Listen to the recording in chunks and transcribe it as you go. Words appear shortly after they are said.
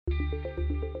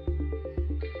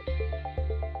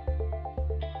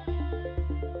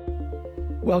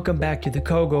Welcome back to the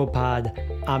Kogo Pod.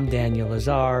 I'm Daniel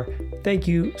Lazar. Thank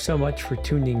you so much for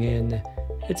tuning in.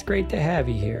 It's great to have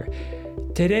you here.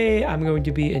 Today, I'm going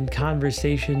to be in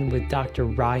conversation with Dr.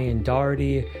 Ryan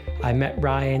Daugherty. I met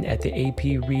Ryan at the AP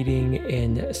reading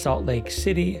in Salt Lake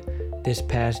City this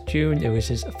past June. It was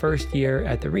his first year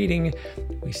at the reading.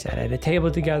 We sat at a table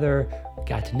together,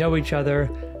 got to know each other.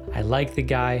 I like the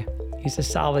guy. He's a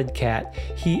solid cat.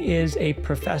 He is a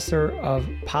professor of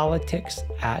politics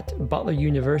at Butler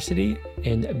University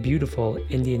in beautiful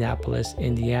Indianapolis,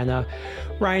 Indiana.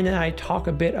 Ryan and I talk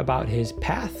a bit about his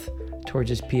path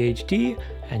towards his PhD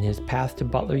and his path to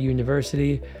Butler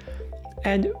University.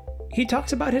 And he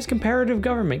talks about his comparative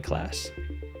government class.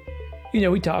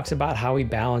 He talks about how he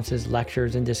balances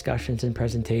lectures and discussions and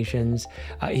presentations.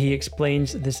 He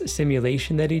explains this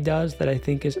simulation that he does that I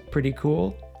think is pretty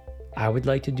cool. I would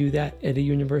like to do that at a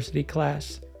university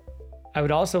class. I would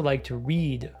also like to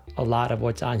read a lot of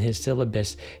what's on his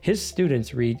syllabus. His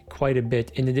students read quite a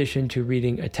bit. In addition to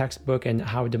reading a textbook and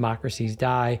How Democracies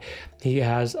Die, he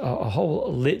has a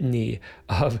whole litany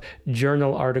of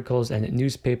journal articles and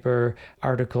newspaper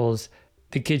articles.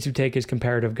 The kids who take his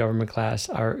comparative government class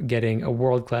are getting a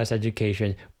world-class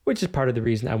education, which is part of the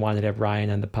reason I wanted to have Ryan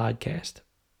on the podcast.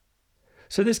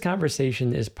 So this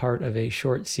conversation is part of a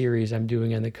short series I'm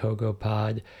doing on the Kogo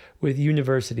Pod with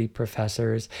university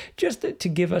professors, just to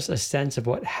give us a sense of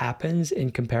what happens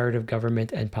in comparative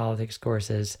government and politics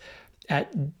courses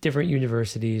at different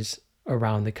universities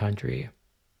around the country.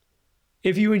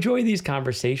 If you enjoy these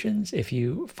conversations, if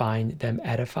you find them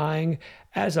edifying,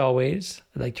 as always,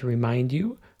 I'd like to remind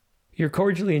you, you're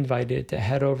cordially invited to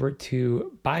head over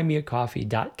to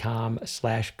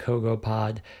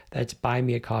buymeacoffee.com/KogoPod. That's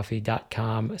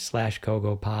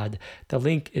buymeacoffee.com/KogoPod. The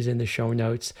link is in the show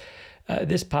notes.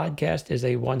 This podcast is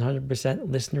a 100%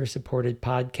 listener-supported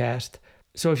podcast.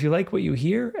 So if you like what you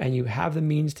hear and you have the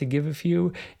means to give a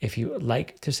few, if you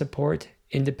like to support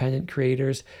independent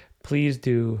creators, please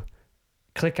do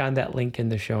click on that link in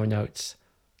the show notes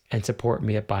and support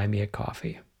me at Buy Me a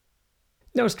Coffee.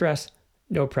 No stress.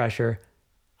 No pressure.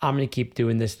 I'm going to keep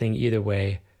doing this thing either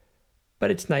way,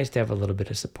 but it's nice to have a little bit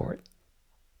of support.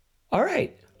 All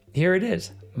right, here it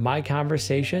is, my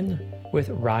conversation with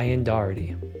Ryan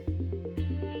Daugherty.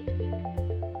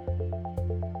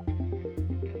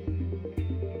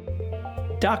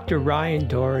 Dr. Ryan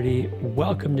Daugherty,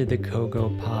 welcome to the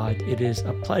Kogo Pod. It is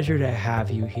a pleasure to have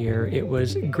you here. It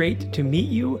was great to meet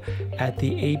you at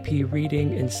the AP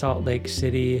reading in Salt Lake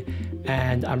City,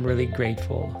 and I'm really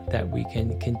grateful that we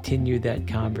can continue that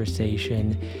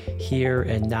conversation here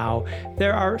and now.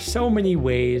 There are so many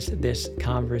ways this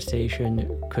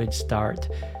conversation could start,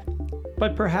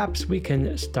 but perhaps we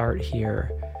can start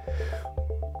here.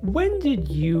 When did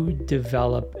you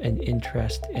develop an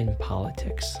interest in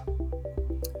politics?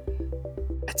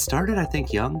 It started, I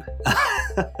think, young.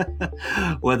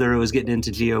 Whether it was getting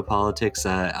into geopolitics,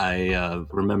 I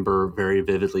remember very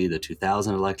vividly the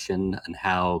 2000 election and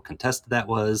how contested that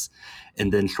was.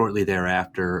 And then shortly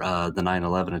thereafter, the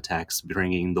 9/11 attacks,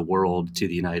 bringing the world to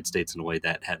the United States in a way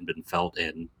that hadn't been felt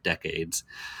in decades,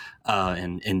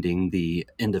 and ending the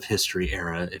end of history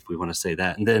era, if we want to say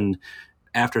that. And then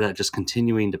after that, just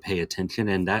continuing to pay attention,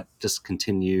 and that just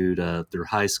continued through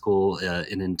high school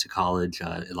and into college.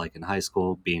 Like in high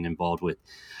school, being involved with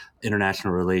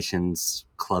international relations,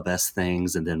 club-esque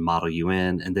things, and then Model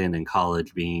UN, and then in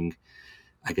college being,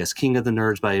 I guess, king of the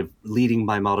nerds by leading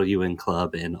my Model UN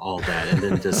club and all that, and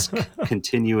then just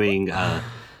continuing to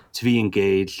be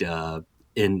engaged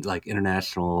in like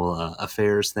international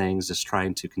affairs things, just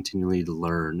trying to continually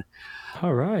learn.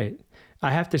 All right. I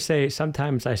have to say,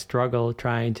 sometimes I struggle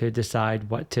trying to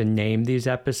decide what to name these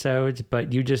episodes,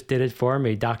 but you just did it for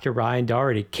me. Dr. Ryan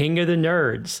Daugherty, King of the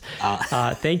Nerds.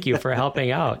 Thank you for helping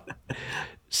out.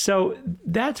 So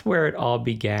that's where it all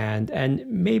began. And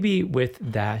maybe with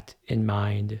that in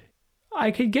mind,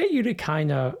 I could get you to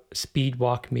kind of speed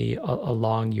walk me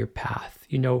along your path.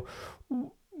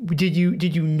 Did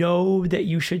you know that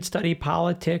you should study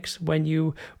politics when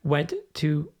you went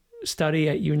to study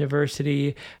at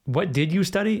university? What did you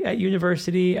study at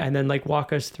university? And then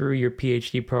walk us through your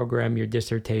PhD program, your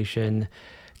dissertation.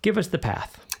 Give us the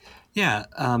path. Yeah.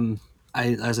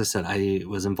 As I said, I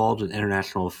was involved in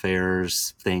international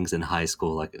affairs things in high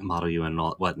school, like Model UN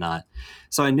and whatnot.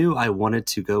 So I knew I wanted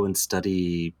to go and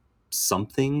study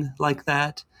something like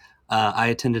that. I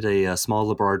attended a small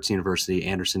liberal arts university,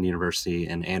 Anderson University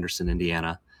in Anderson,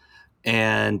 Indiana,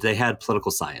 and they had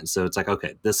political science. So it's like,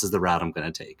 okay, this is the route I'm going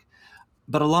to take.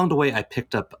 But along the way, I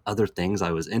picked up other things I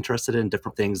was interested in,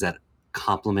 different things that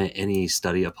complement any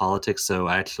study of politics. So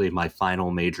actually, my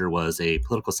final major was a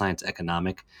political science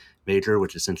economic major,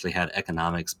 which essentially had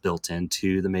economics built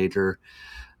into the major.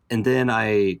 And then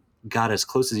I got as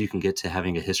close as you can get to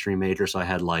having a history major. So I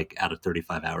had like out of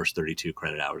 35 hours, 32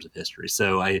 credit hours of history.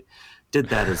 So I did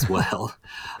that as well.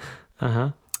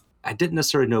 Uh-huh. I didn't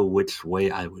necessarily know which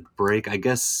way I would break. I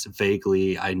guess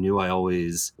vaguely I knew I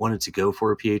always wanted to go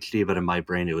for a PhD, but in my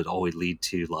brain it would always lead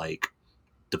to like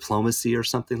diplomacy or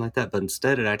something like that. But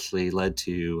instead it actually led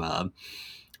to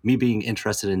me being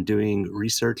interested in doing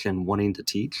research and wanting to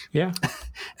teach Yeah.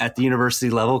 at the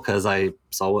university level because I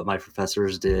saw what my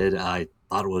professors did. I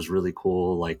thought it was really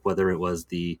cool, like whether it was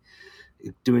the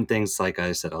doing things like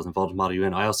I said, I was involved in Model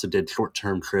UN. I also did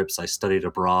short-term trips. I studied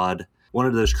abroad. One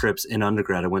of those trips in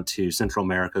undergrad, I went to Central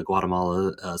America,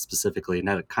 Guatemala specifically, and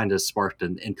that kind of sparked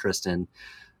an interest in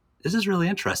this is really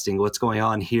interesting what's going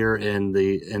on here in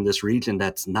this region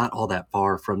that's not all that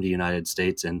far from the United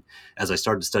States. And as I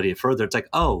started to study it further, it's like,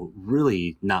 oh,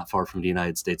 really not far from the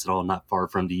United States at all, not far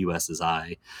from the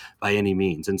USSI by any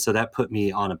means. And so that put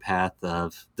me on a path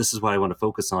of this is what I want to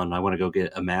focus on. I want to go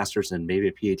get a master's and maybe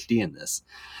a PhD in this.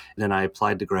 And then I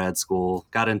applied to grad school,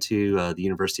 got into the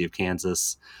University of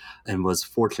Kansas, and was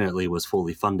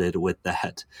fully funded with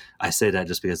that. I say that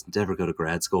just because never go to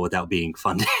grad school without being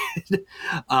funded.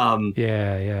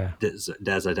 Yeah.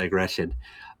 As a digression.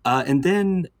 And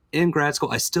then in grad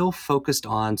school, I still focused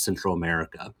on Central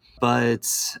America. But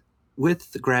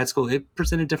with grad school, it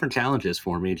presented different challenges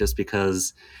for me just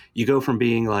because you go from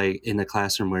being like in a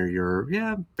classroom where you're,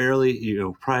 barely,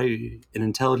 probably an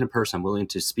intelligent person, I'm willing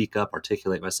to speak up,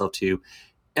 articulate myself to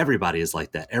everybody is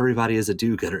like that. Everybody is a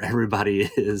do-gooder. Everybody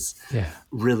is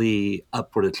really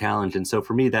up for the challenge. And so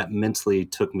for me, that mentally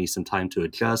took me some time to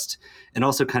adjust and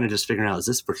also kind of just figuring out, is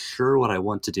this for sure what I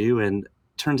want to do? And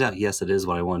turns out, yes, it is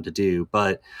what I wanted to do.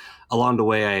 But along the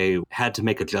way, I had to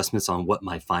make adjustments on what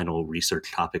my final research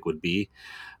topic would be.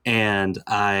 And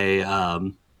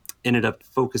I ended up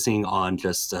focusing on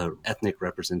just ethnic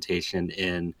representation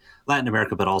in Latin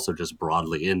America, but also just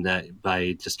broadly in that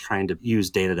by just trying to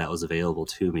use data that was available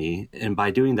to me. And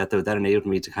by doing that, though, that enabled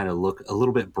me to kind of look a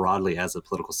little bit broadly as a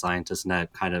political scientist. And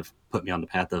that kind of put me on the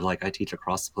path of like, I teach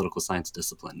across the political science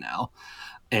discipline now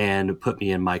and put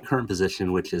me in my current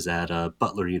position, which is at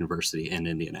Butler University in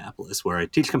Indianapolis, where I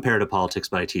teach comparative politics,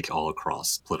 but I teach all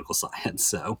across political science.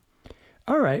 So.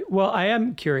 All right. Well, I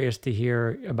am curious to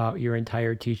hear about your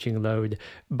entire teaching load,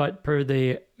 but per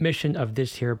the mission of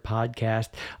this here podcast,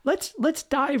 let's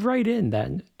dive right in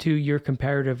then to your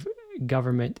comparative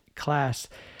government class.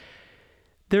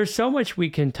 There's so much we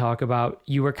can talk about.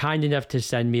 You were kind enough to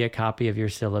send me a copy of your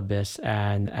syllabus,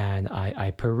 and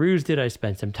I perused it. I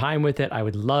spent some time with it. I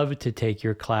would love to take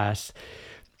your class.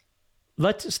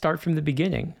 Let's start from the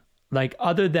beginning. Like,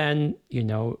 other than,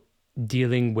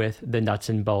 dealing with the nuts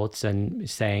and bolts and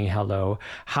saying hello,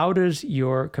 how does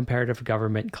your comparative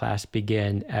government class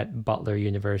begin at Butler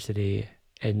University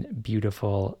in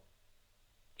beautiful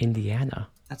Indiana?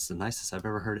 That's the nicest I've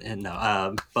ever heard. And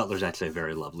no, Butler's actually a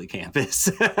very lovely campus.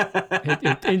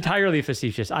 Entirely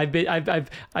facetious.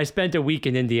 I spent a week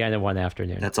in Indiana one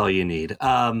afternoon. That's all you need.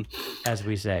 As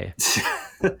we say.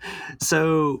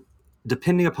 So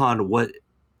depending upon what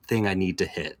thing I need to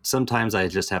hit, sometimes I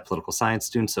just have political science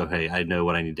students. So, hey, I know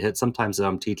what I need to hit. Sometimes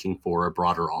I'm teaching for a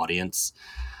broader audience.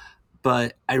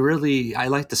 But I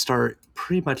like to start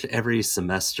pretty much every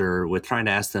semester with trying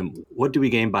to ask them, what do we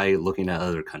gain by looking at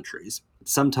other countries?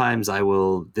 Sometimes I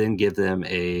will then give them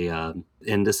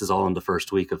and this is all in the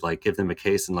first week of like, give them a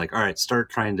case and like, all right, start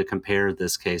trying to compare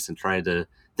this case and try to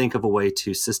think of a way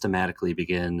to systematically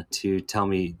begin to tell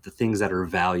me the things that are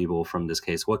valuable from this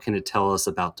case. What can it tell us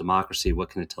about democracy? What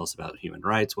can it tell us about human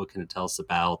rights? What can it tell us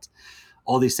about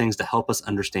all these things to help us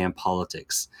understand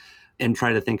politics? And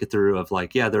try to think it through of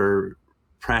like, there are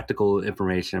practical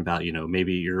information about,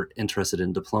 maybe you're interested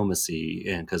in diplomacy,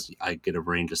 and because I get a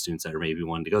range of students that are maybe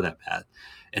wanting to go that path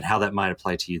and how that might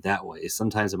apply to you that way.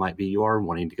 Sometimes it might be you are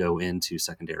wanting to go into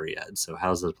secondary ed. So how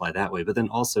does it apply that way? But then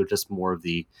also just more of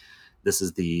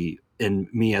in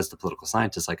me as the political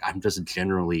scientist, like I'm just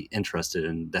generally interested,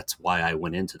 and that's why I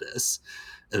went into this.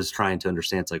 I was trying to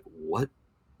understand, it's like, what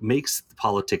makes the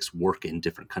politics work in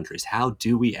different countries? How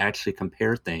do we actually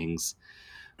compare things?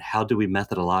 How do we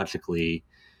methodologically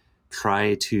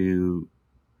try to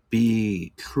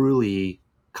be truly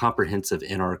comprehensive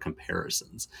in our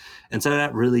comparisons? And so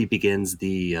that really begins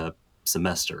the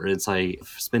semester. It's like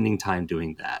spending time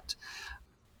doing that.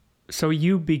 So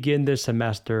you begin the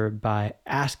semester by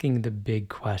asking the big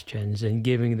questions and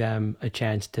giving them a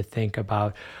chance to think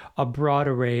about a broad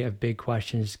array of big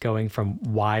questions, going from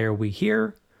why are we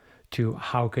here to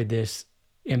how could this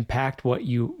impact what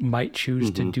you might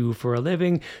choose to do for a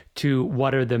living to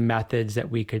what are the methods that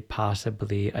we could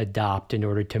possibly adopt in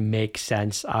order to make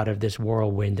sense out of this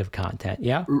whirlwind of content.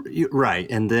 Yeah? Right.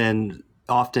 And then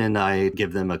often I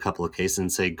give them a couple of cases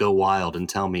and say, go wild and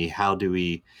tell me, how do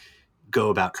we go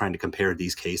about trying to compare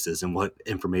these cases, and what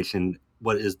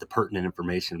is the pertinent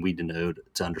information we denote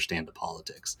to understand the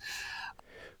politics?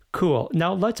 Cool.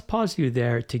 Now let's pause you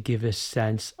there to give a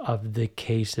sense of the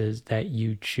cases that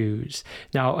you choose.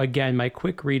 Now, again, my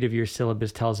quick read of your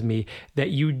syllabus tells me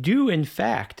that you do, in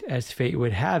fact, as fate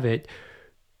would have it,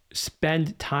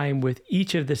 spend time with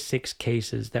each of the 6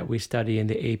 cases that we study in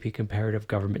the AP Comparative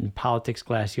Government and Politics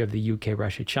class. You have the UK,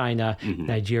 Russia, China,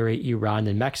 Nigeria, Iran,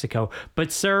 and Mexico.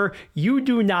 But, sir, you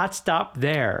do not stop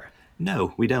there.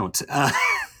 No, we don't.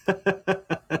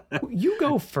 You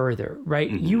go further, right?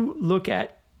 You look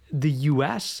at the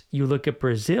US, you look at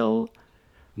Brazil,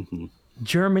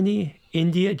 Germany,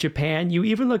 India, Japan. You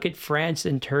even look at France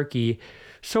and Turkey.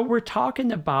 So we're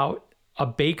talking about a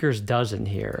baker's dozen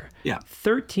here. Yeah.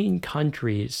 13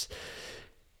 countries.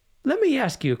 Let me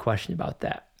ask you a question about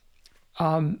that.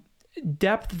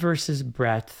 Depth versus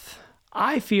breadth.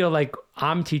 I feel like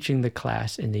I'm teaching the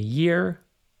class in a year.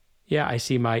 Yeah, I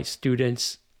see my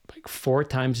students like 4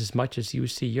 times as much as you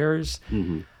see yours.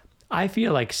 I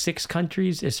feel like 6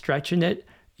 countries is stretching it.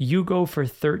 You go for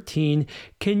 13.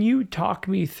 Can you talk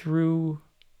me through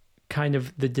kind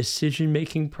of the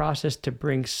decision-making process to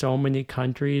bring so many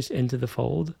countries into the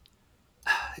fold?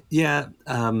 Yeah.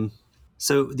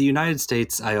 So the United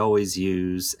States I always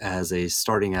use as a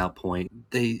starting out point.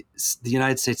 The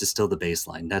United States is still the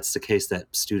baseline. That's the case that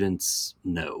students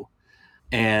know.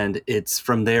 And it's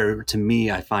from there, to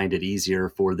me, I find it easier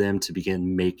for them to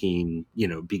begin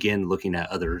looking at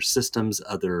other systems,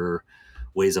 other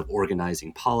ways of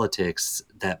organizing politics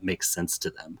that makes sense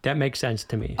to them. That makes sense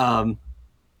to me.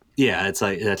 Yeah, it's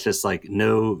like, that's just like,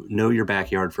 know your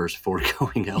backyard first before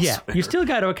going elsewhere. Yeah, you still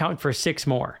got to account for 6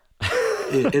 more.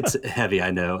 It's heavy,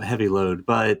 I know, heavy load.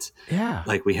 But yeah,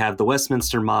 like we have the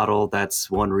Westminster model. That's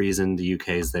one reason the UK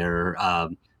is there.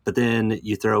 But then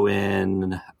you throw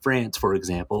in France, for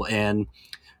example, and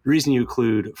the reason you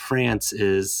include France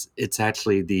is it's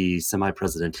actually the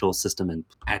semi-presidential system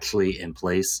actually in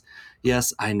place.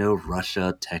 Yes, I know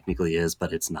Russia technically is,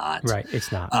 but it's not. Right,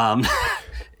 it's not.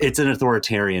 It's an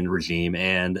authoritarian regime,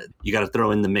 and you got to throw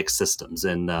in the mixed systems.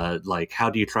 And like, how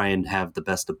do you try and have the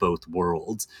best of both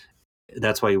worlds?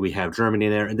 That's why we have Germany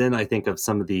there. And then I think of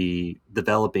some of the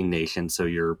developing nations. So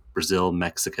your Brazil,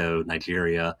 Mexico,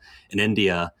 Nigeria, and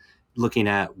India, looking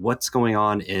at what's going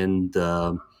on in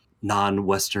the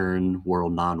non-Western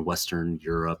world, non-Western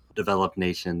Europe, developed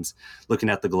nations, looking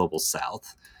at the global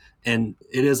South. And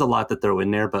it is a lot to throw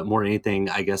in there, but more than anything,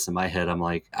 I guess in my head, I'm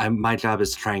like, my job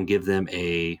is to try and give them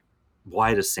a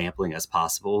widest sampling as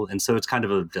possible. And so it's kind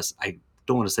of I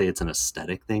don't want to say it's an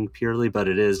aesthetic thing purely, but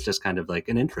it is just kind of like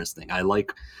an interest thing. I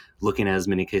like looking at as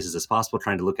many cases as possible,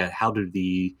 trying to look at how do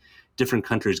the different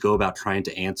countries go about trying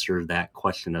to answer that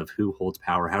question of who holds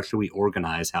power, how should we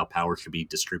organize how power should be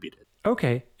distributed.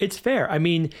 Okay, it's fair. I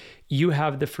mean, you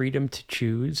have the freedom to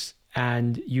choose,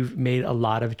 and you've made a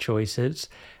lot of choices.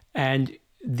 And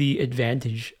the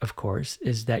advantage, of course,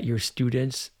 is that your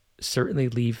students certainly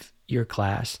leave your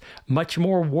class much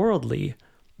more worldly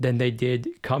than they did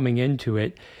coming into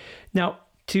it. Now,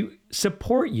 to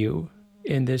support you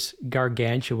in this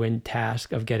gargantuan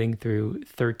task of getting through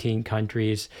 13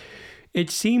 countries, it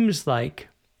seems like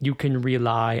you can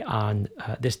rely on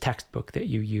this textbook that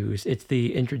you use. It's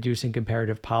the Introducing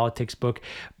Comparative Politics book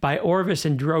by Orvis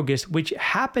and Drogas, which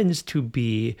happens to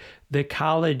be the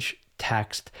college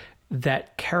text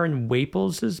that Karen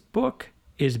Waples' book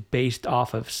is based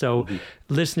off of. So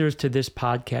listeners to this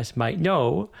podcast might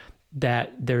know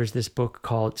that there's this book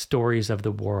called Stories of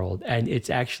the World. And it's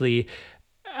actually,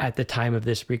 at the time of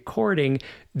this recording,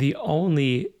 the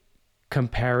only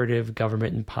comparative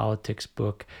government and politics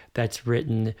book that's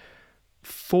written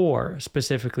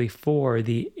specifically for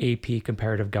the AP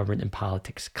Comparative Government and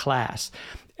Politics class.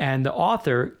 And the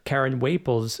author, Karen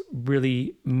Waples,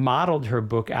 really modeled her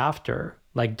book after,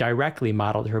 like directly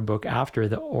modeled her book after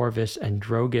the Orvis and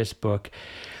Drogas book.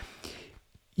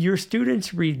 Your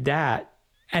students read that,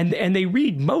 and they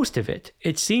read most of it.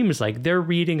 It seems like they're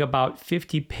reading about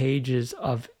 50 pages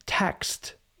of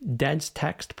text, dense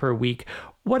text per week.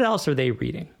 What else are they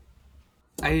reading?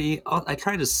 I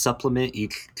try to supplement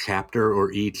each chapter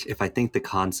or if I think the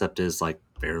concept is like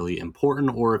fairly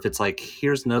important, or if it's like,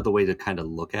 here's another way to kind of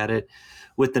look at it,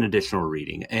 with an additional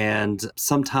reading. And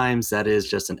sometimes that is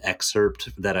just an excerpt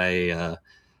that I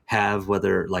have,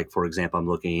 whether, like, for example, I'm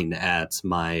looking at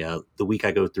the week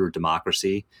I go through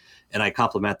democracy. And I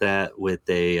complement that with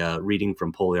a reading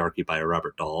from Polyarchy by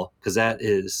Robert Dahl, because that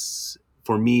is,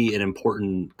 for me, an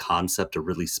important concept to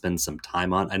really spend some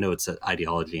time on. I know it's an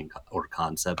ideology or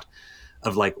concept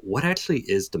of like, what actually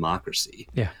is democracy?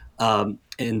 Yeah.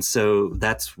 And so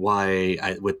that's why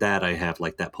with that, I have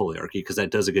like that Polyarchy, because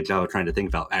that does a good job of trying to think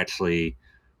about actually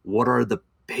what are the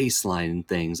baseline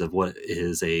things of what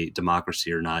is a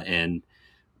democracy or not, and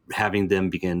having them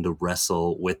begin to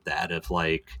wrestle with that of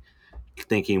like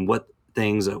thinking what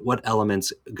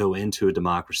elements go into a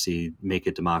democracy, make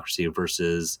it democracy,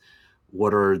 versus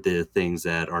what are the things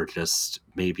that are just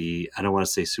maybe, I don't want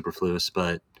to say superfluous,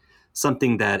 but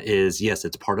something that is, yes,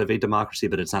 it's part of a democracy,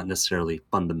 but it's not necessarily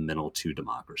fundamental to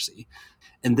democracy.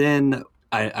 And then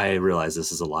I realize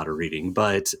this is a lot of reading,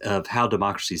 but of How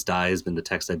Democracies Die has been the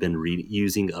text I've been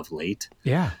using of late.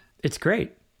 Yeah, it's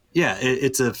great. Yeah,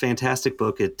 it's a fantastic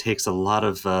book. It takes a lot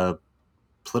of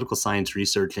political science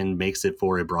research and makes it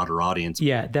for a broader audience.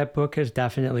 Yeah, that book has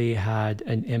definitely had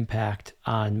an impact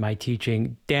on my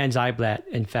teaching. Dan Zeiblatt,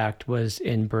 in fact, was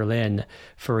in Berlin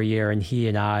for a year, and he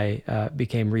and I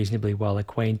became reasonably well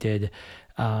acquainted,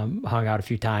 hung out a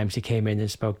few times. He came in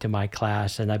and spoke to my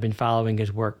class, and I've been following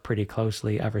his work pretty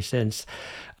closely ever since,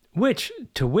 which,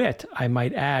 to wit, I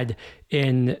might add,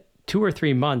 in 2 or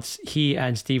 3 months, he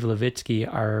and Steve Levitsky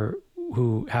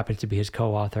who happens to be his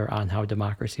co-author on How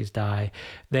Democracies Die,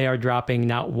 they are dropping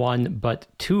not one, but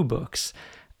 2 books.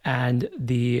 And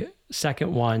the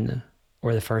second one,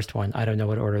 or the first one, I don't know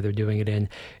what order they're doing it in,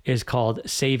 is called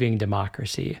Saving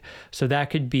Democracy. So that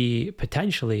could be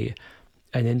potentially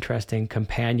an interesting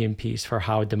companion piece for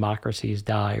How Democracies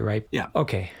Die, right? Yeah.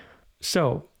 Okay.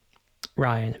 So,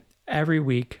 Ryan, every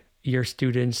week your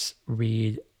students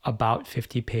read about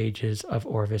 50 pages of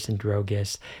Orvis and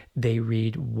Drogas. They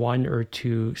read 1 or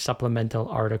 2 supplemental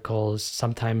articles.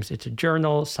 Sometimes it's a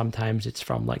journal, sometimes it's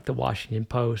from like the Washington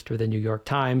Post or the New York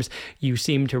Times. You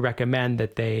seem to recommend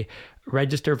that they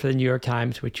register for the New York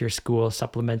Times, which your school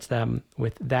supplements them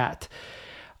with that.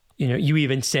 You know, you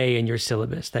even say in your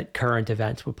syllabus that current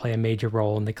events will play a major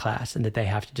role in the class and that they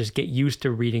have to just get used to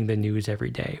reading the news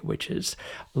every day, which is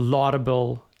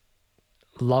laudable.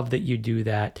 Love that you do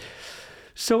that.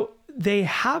 So they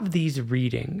have these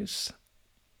readings.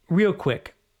 Real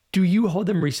quick, do you hold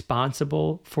them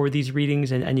responsible for these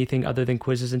readings and anything other than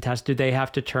quizzes and tests? Do they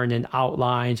have to turn in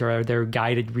outlines, or are there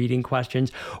guided reading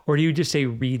questions? Or do you just say,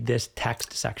 read this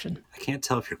text section? I can't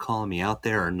tell if you're calling me out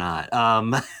there or not.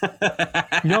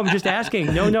 No, I'm just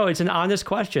asking. No, it's an honest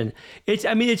question. It's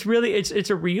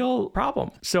a real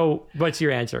problem. So what's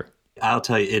your answer? I'll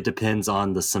tell you, it depends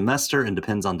on the semester and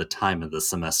depends on the time of the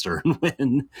semester and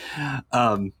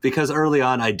when. Because early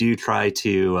on, I do try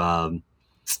to,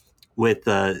 with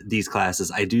these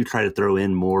classes, I do try to throw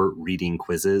in more reading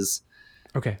quizzes.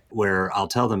 Okay. Where I'll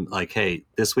tell them like, hey,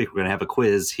 this week we're going to have a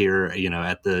quiz here,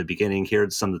 at the beginning.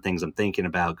 Here's some of the things I'm thinking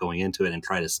about going into it, and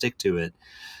try to stick to it.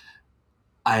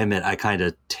 I admit I kind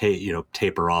of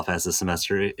taper off as the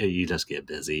semester. You just get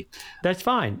busy. That's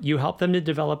fine. You help them to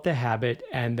develop the habit,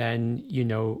 and then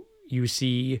you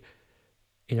see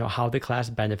how the class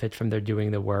benefits from their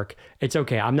doing the work. It's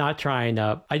okay. I'm not trying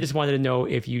to. I just wanted to know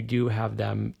if you do have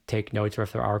them take notes or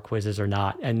if there are quizzes or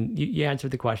not. And you answered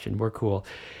the question. We're cool.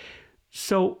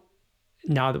 So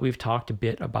now that we've talked a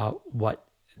bit about what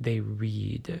they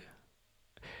read,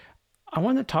 I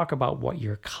want to talk about what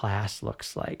your class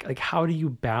looks like. Like, how do you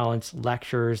balance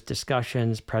lectures,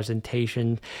 discussions,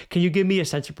 presentation? Can you give me a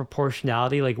sense of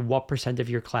proportionality? Like, what % of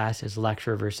your class is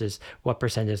lecture versus what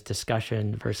 % is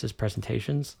discussion versus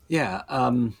presentations? Yeah.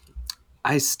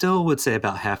 I still would say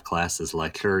about half class is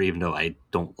lecture, even though I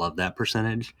don't love that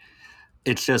percentage.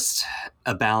 It's just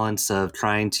a balance of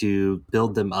trying to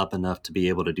build them up enough to be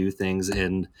able to do things.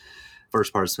 And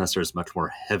first part of the semester is much more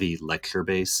heavy lecture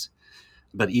based.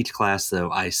 But each class, though,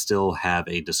 I still have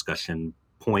a discussion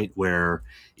point where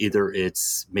either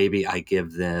it's maybe I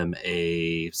give them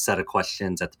a set of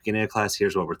questions at the beginning of class,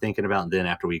 here's what we're thinking about. And then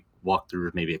after we walk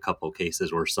through maybe a couple of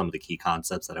cases or some of the key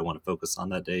concepts that I want to focus on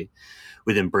that day,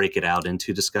 we then break it out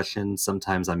into discussion.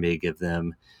 Sometimes I may give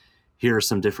them, here are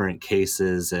some different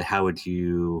cases. How would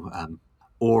you,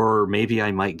 or maybe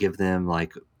I might give them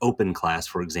like open class,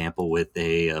 for example, with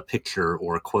a picture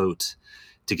or a quote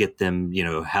to get them,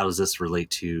 how does this relate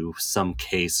to some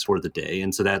case for the day?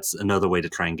 And so that's another way to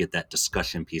try and get that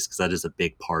discussion piece, because that is a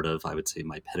big part of, I would say,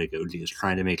 my pedagogy, is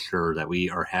trying to make sure that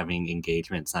we are having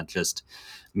engagement. It's not just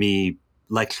me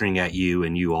lecturing at you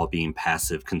and you all being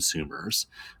passive consumers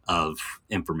of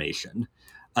information.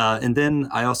 And then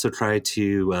I also try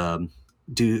to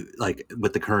do like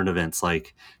with the current events,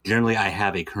 like generally I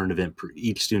have a current event,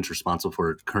 each student's responsible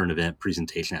for a current event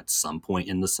presentation at some point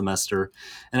in the semester.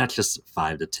 And that's just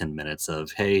 5 to 10 minutes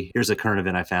of, hey, here's a current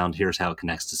event I found. Here's how it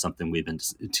connects to something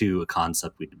to a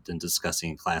concept we've been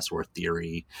discussing in class, or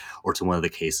theory, or to one of the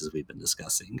cases we've been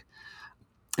discussing.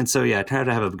 And so, yeah, I try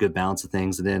to have a good balance of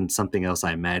things. And then something else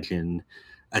I imagine,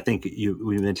 I think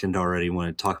we mentioned already when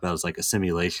I talk about is like a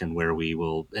simulation where we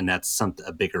will, and that's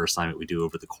a bigger assignment we do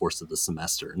over the course of the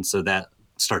semester. And so that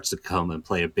starts to come and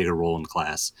play a bigger role in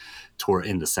class toward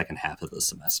in the second half of the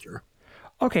semester.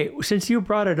 Okay, since you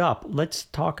brought it up, let's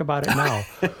talk about it now.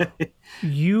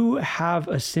 You have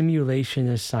a simulation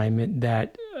assignment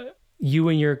that you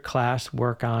and your class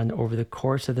work on over the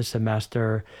course of the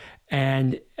semester.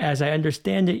 And as I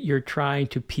understand it, you're trying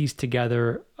to piece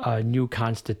together a new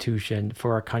constitution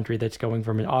for a country that's going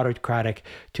from an autocratic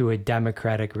to a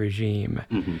democratic regime.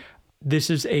 Mm-hmm. This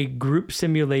is a group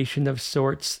simulation of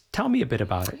sorts. Tell me a bit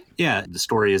about it. Yeah, the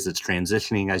story is it's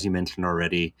transitioning, as you mentioned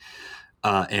already.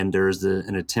 And there's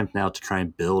an attempt now to try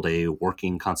and build a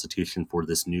working constitution for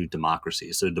this new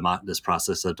democracy. So this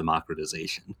process of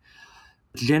democratization.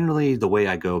 Generally, the way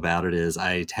I go about it is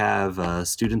I have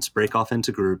students break off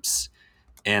into groups,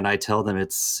 and I tell them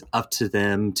it's up to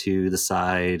them to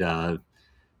decide.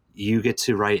 You get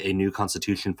to write a new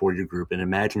constitution for your group, and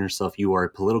imagine yourself you are a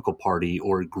political party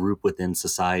or a group within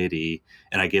society.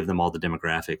 And I give them all the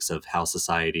demographics of how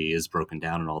society is broken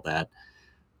down and all that,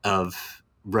 of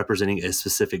representing a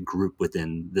specific group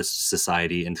within this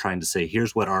society and trying to say,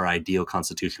 here's what our ideal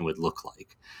constitution would look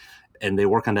like. And they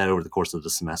work on that over the course of the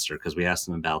semester because we ask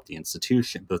them about the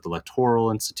institution, both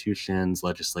electoral institutions,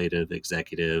 legislative,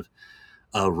 executive,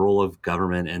 role of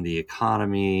government and the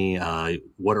economy.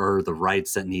 What are the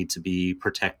rights that need to be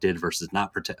protected versus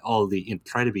not protected?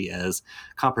 Try to be as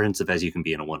comprehensive as you can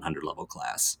be in a 100 level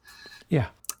class. Yeah.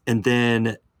 And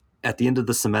then at the end of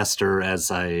the semester,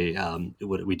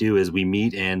 what we do is we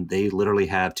meet, and they literally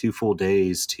have 2 full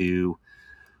days to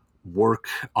work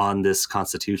on this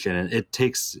constitution.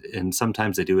 And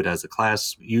sometimes they do it as a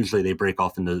class. Usually they break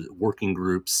off into working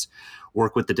groups,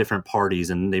 work with the different parties,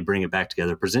 and they bring it back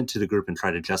together, present to the group, and try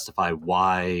to justify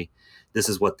why this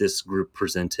is what this group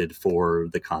presented for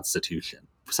the Constitution.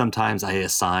 Sometimes I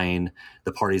assign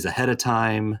the parties ahead of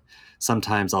time.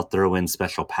 Sometimes I'll throw in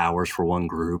special powers for one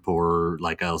group, or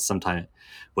like sometimes,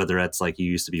 whether that's like you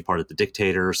used to be part of the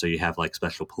dictator, so you have like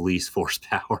special police force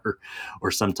power, or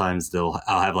sometimes I'll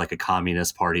have like a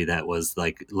communist party that was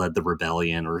like led the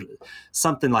rebellion or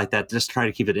something like that. Just try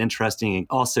to keep it interesting and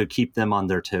also keep them on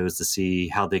their toes to see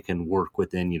how they can work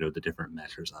within, the different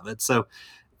measures of it. So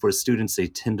for students, they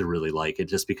tend to really like it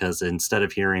just because instead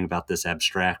of hearing about this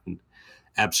abstract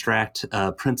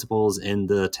principles in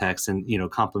the text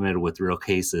and complemented with real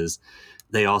cases,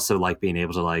 they also like being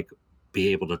able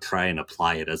to try and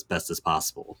apply it as best as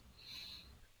possible.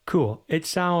 Cool. It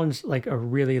sounds like a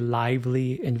really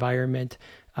lively environment.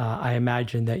 I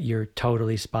imagine that you're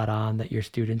totally spot on, that your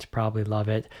students probably love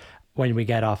it. When we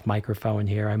get off microphone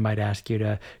here, I might ask you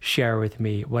to share with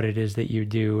me what it is that you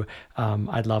do.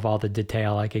 I'd love all the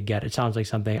detail I could get. It sounds like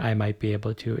something I might be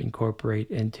able to incorporate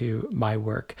into my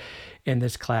work in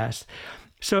this class.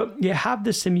 So you have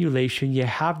the simulation, you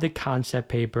have the concept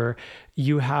paper,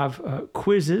 you have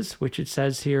quizzes, which it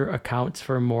says here accounts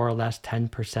for more or less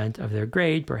 10% of their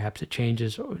grade. Perhaps it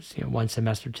changes one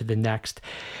semester to the next.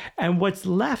 And what's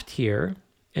left here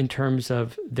in terms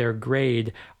of their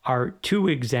grade are 2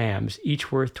 exams,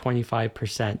 each worth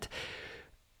 25%.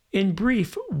 In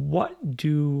brief, what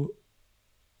do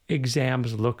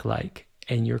exams look like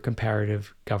in your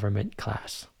comparative government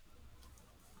class?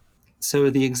 So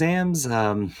the exams,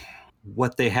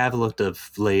 what they have looked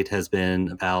of late has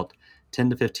been about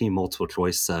 10 to 15 multiple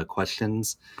choice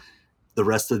questions. The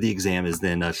rest of the exam is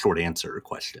then short answer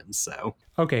questions.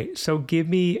 Okay, so give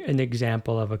me an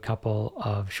example of a couple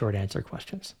of short answer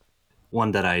questions.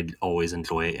 One that I always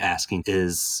enjoy asking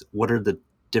is, what are the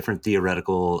different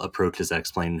theoretical approaches that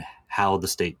explain how the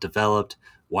state developed?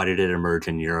 Why did it emerge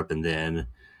in Europe? And then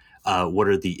what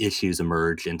are the issues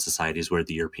emerge in societies where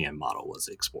the European model was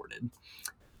exported?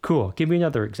 Cool. Give me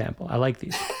another example. I like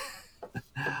these.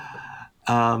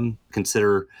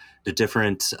 Consider the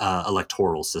different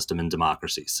electoral system in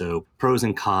democracy. So pros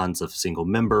and cons of single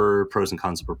member, pros and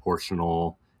cons of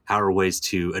proportional. How are ways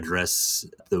to address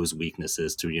those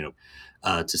weaknesses to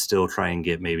still try and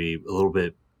get maybe a little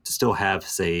bit to still have,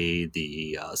 say,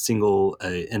 the single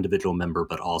individual member,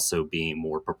 but also being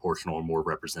more proportional and more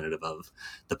representative of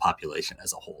the population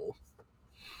as a whole.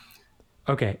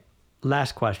 Okay,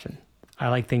 last question. I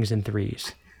like things in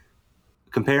threes.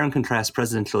 Compare and contrast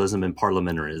presidentialism and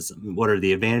parliamentarism. What are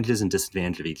the advantages and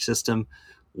disadvantages of each system?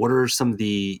 What are some of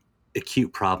the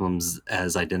acute problems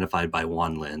as identified by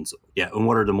Juan Linz? Yeah, and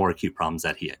what are the more acute problems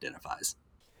that he identifies?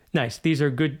 Nice. These are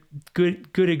good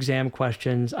exam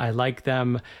questions. I like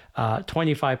them.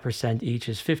 25% each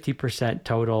is 50%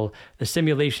 total. The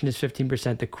simulation is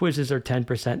 15%. The quizzes are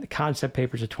 10%. The concept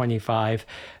papers are 25%.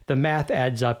 The math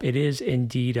adds up. It is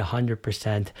indeed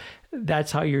 100%.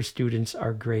 That's how your students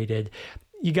are graded.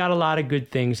 You got a lot of good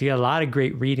things. You got a lot of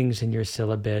great readings in your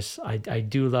syllabus. I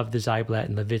do love the Zyblatt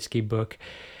and Levitsky book.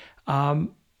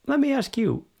 Let me ask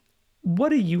you, what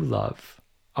do you love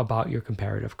about your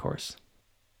comparative course?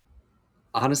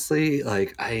 Honestly,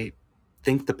 I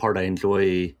think the part I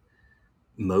enjoy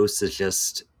most is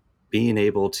just being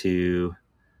able to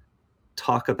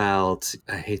talk about,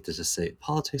 I hate to just say it,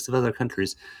 politics of other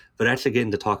countries, but actually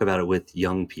getting to talk about it with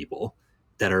young people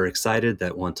that are excited,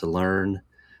 that want to learn,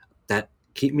 that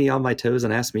keep me on my toes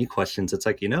and ask me questions. It's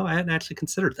like, I hadn't actually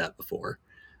considered that before.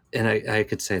 And I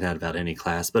could say that about any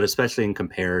class, but especially in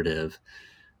comparative,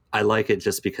 I like it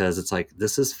just because it's like,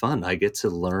 this is fun. I get to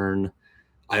learn.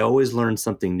 I always learn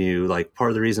something new. Like, part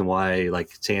of the reason why,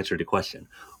 like, to answer the question,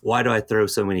 why do I throw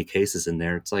so many cases in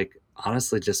there? It's like,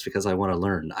 honestly, just because I want to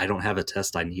learn. I don't have a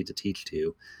test I need to teach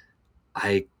to.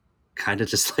 I kind of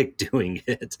just like doing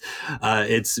it.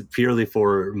 It's purely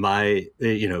for my,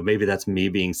 maybe that's me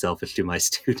being selfish to my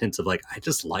students of like, I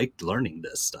just like learning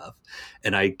this stuff.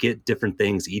 And I get different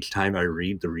things each time I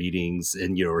read the readings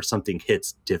and, or something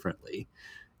hits differently.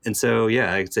 And so,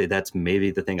 yeah, I'd say that's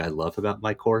maybe the thing I love about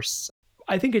my course.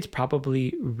 I think it's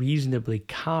probably reasonably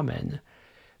common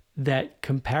that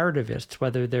comparativists,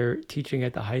 whether they're teaching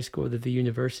at the high school or the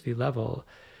university level,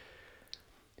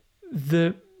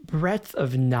 the breadth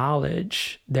of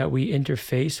knowledge that we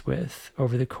interface with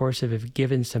over the course of a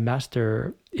given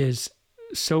semester is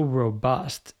so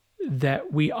robust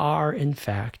that we are, in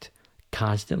fact,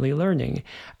 constantly learning.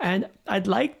 And I'd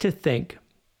like to think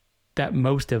that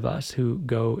most of us who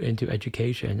go into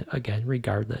education, again,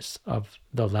 regardless of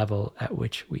the level at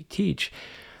which we teach,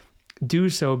 do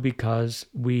so because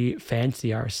we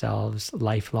fancy ourselves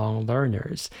lifelong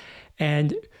learners.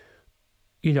 And,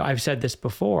 I've said this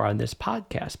before on this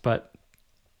podcast, but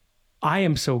I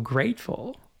am so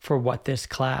grateful for what this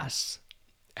class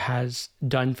has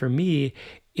done for me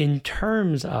in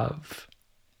terms of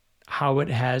how it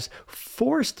has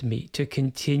forced me to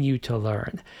continue to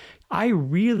learn. I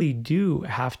really do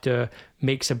have to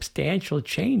make substantial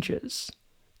changes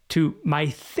to my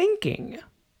thinking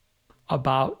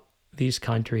about these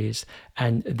countries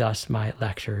and thus my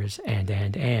lectures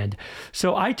and.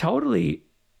 So I totally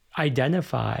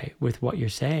identify with what you're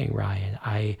saying, Ryan.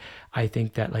 I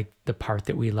think that like the part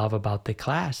that we love about the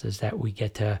class is that we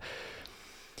get to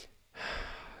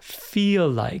feel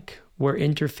like we're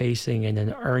interfacing in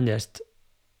an earnest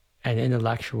and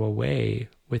intellectual way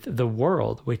with the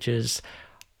world, which is,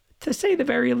 to say the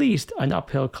very least, an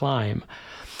uphill climb.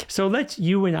 So let's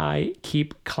you and I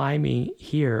keep climbing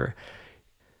here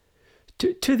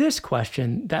to this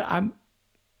question that I'm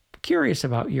curious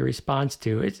about your response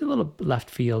to. It's a little left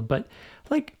field, but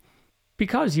like,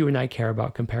 because you and I care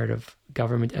about comparative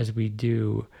government as we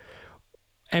do,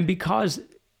 and because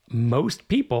most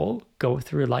people go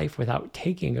through life without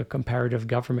taking a comparative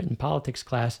government and politics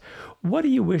class, what do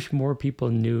you wish more people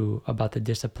knew about the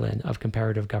discipline of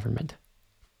comparative government?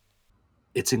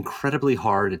 It's incredibly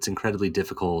hard. It's incredibly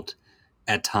difficult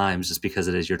at times just because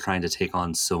it is, you're trying to take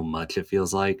on so much, it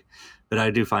feels like. But I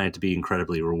do find it to be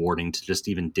incredibly rewarding to just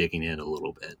even digging in a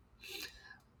little bit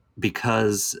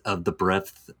because of the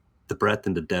breadth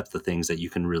and the depth of things that you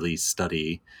can really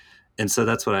study. And so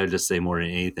that's what I would just say more than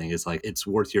anything is like, it's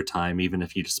worth your time, even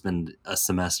if you just spend a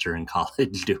semester in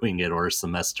college doing it, or a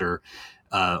semester,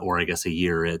 or I guess a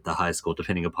year at the high school,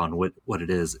 depending upon what it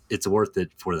is. It's worth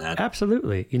it for that.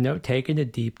 Absolutely. Taking a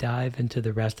deep dive into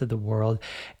the rest of the world.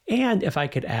 And if I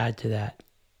could add to that,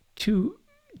 to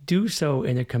do so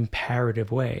in a comparative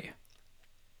way.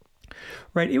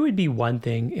 Right? It would be one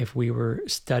thing if we were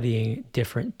studying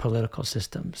different political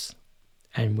systems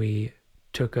and we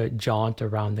took a jaunt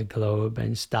around the globe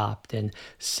and stopped in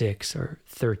 6 or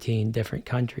 13 different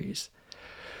countries.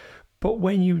 But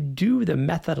when you do the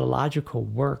methodological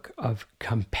work of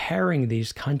comparing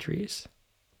these countries,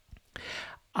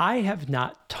 I have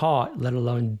not taught, let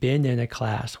alone been in a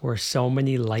class where so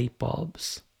many light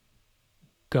bulbs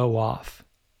go off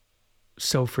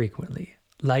so frequently.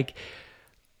 Like,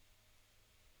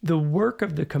 the work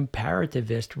of the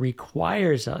comparativist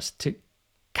requires us to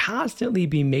constantly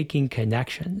be making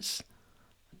connections.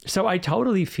 So I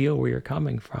totally feel where you're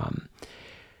coming from.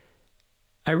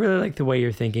 I really like the way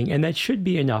you're thinking, and that should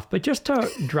be enough. But just to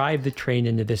drive the train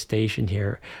into the station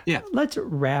here, Yeah. let's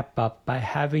wrap up by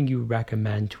having you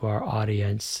recommend to our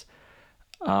audience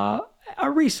a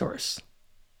resource,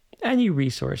 any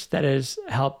resource that has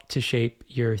helped to shape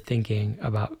your thinking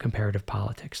about comparative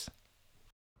politics.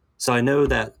 So I know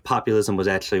that populism was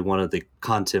actually one of the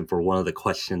content for one of the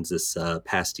questions this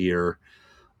past year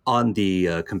on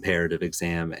the comparative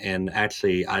exam. And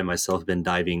actually, I myself have been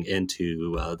diving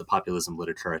into the populism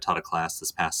literature. I taught a class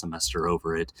this past semester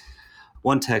over it.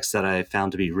 One text that I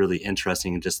found to be really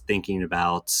interesting in just thinking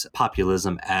about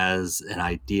populism as an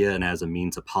idea and as a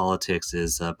means of politics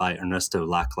is by Ernesto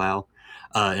Laclau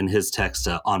in his text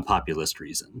On Populist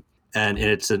Reason. And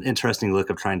it's an interesting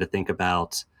look of trying to think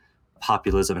about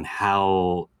populism and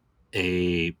how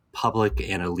a public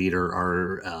and a leader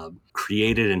are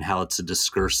created and how it's a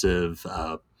discursive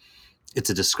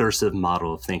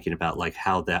model of thinking about like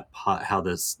how the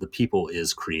people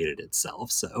is created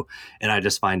itself. So, and I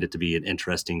just find it to be an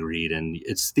interesting read, and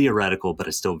it's theoretical, but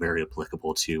it's still very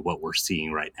applicable to what we're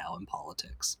seeing right now in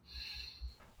politics.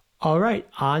 All right,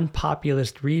 On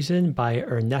Populist Reason by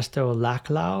Ernesto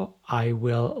Laclau. I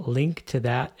will link to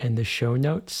that in the show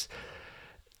notes.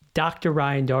 Dr.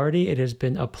 Ryan Daugherty, it has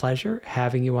been a pleasure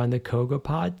having you on the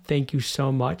KogoPod. Thank you so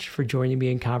much for joining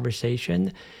me in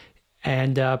conversation.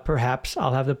 And perhaps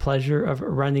I'll have the pleasure of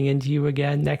running into you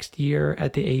again next year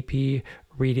at the AP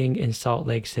reading in Salt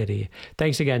Lake City.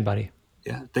 Thanks again, buddy.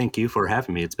 Yeah, thank you for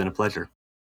having me. It's been a pleasure.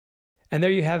 And there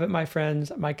you have it, my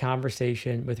friends, my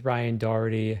conversation with Ryan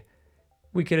Daugherty.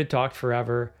 We could have talked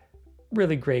forever.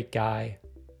 Really great guy.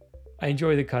 I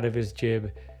enjoy the cut of his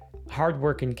jib.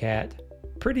 Hardworking cat.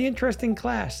 Pretty interesting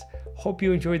class. Hope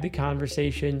you enjoyed the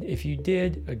conversation. If you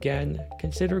did, again,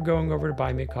 consider going over to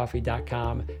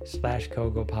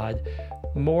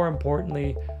buymeacoffee.com/KogoPod. More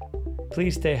importantly,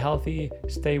 please stay healthy,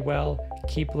 stay well,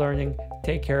 keep learning,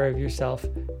 take care of yourself,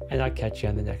 and I'll catch you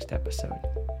on the next episode.